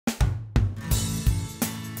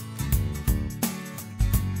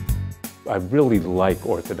I really like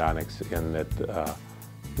orthodontics in that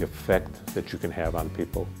the effect that you can have on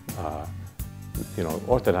people. You know,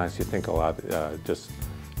 orthodontics, you think a lot just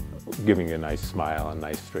giving you a nice smile and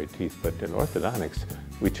nice straight teeth, but in orthodontics,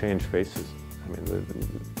 we change faces. I mean,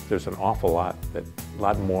 there's an awful lot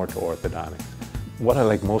more to orthodontics. What I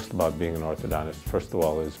like most about being an orthodontist, first of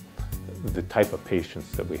all, is the type of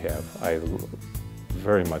patients that we have. I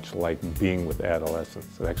very much like being with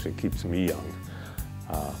adolescents. It actually keeps me young.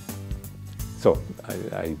 So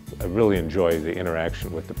I really enjoy the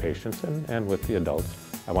interaction with the patients and with the adults.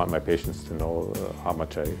 I want my patients to know how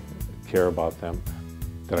much I care about them,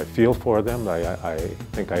 that I feel for them, I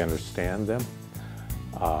think I understand them.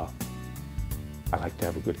 I like to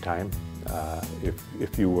have a good time.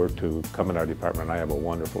 If you were to come in our department, I have a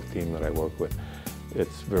wonderful team that I work with.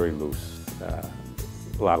 It's very loose,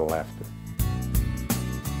 a lot of laughter.